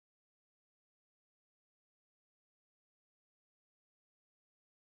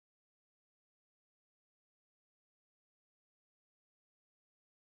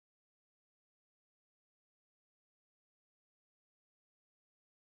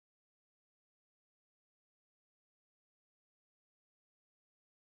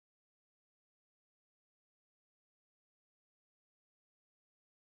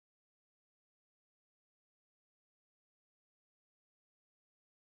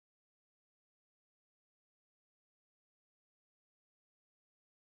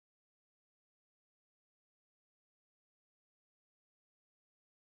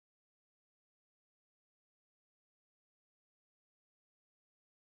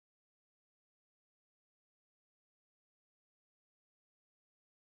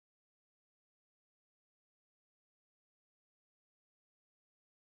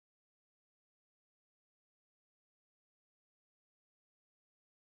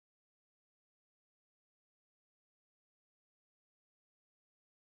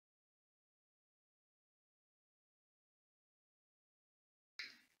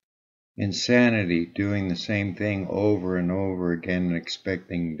Insanity, doing the same thing over and over again and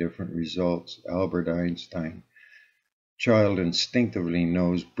expecting different results. Albert Einstein. Child instinctively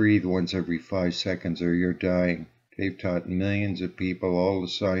knows breathe once every 5 seconds or you're dying. They've taught millions of people all the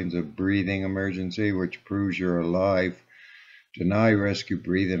signs of breathing emergency, which proves you're alive. Deny rescue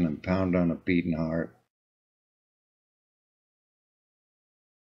breathing and pound on a beating heart.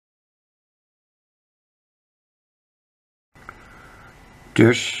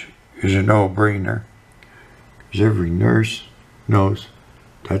 This is a no-brainer, because every nurse knows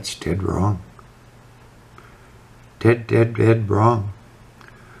that's dead wrong. Dead wrong.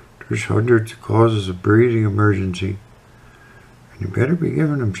 There's hundreds of causes of breathing emergency, and you better be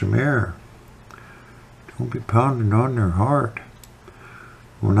giving them some air. Don't be pounding on their heart.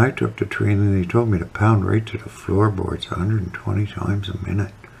 When I took the training, they told me to pound right to the floorboards 120 times a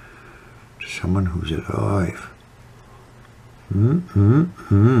minute to someone who's alive.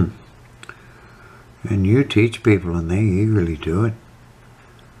 And you teach people and they eagerly do it.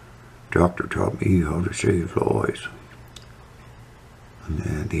 Doctor taught me how to save lives.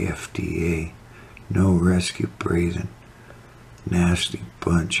 And the FDA, no rescue breathing, nasty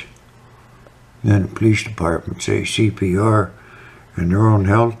bunch. Then the police department say CPR in their own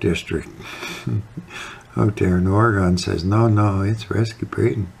health district. Out there in Oregon says, no, it's rescue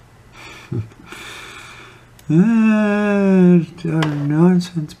breathing. It's utter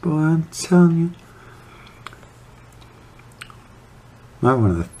nonsense, boy, I'm telling you. I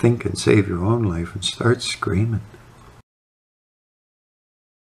want to think and save your own life and start screaming.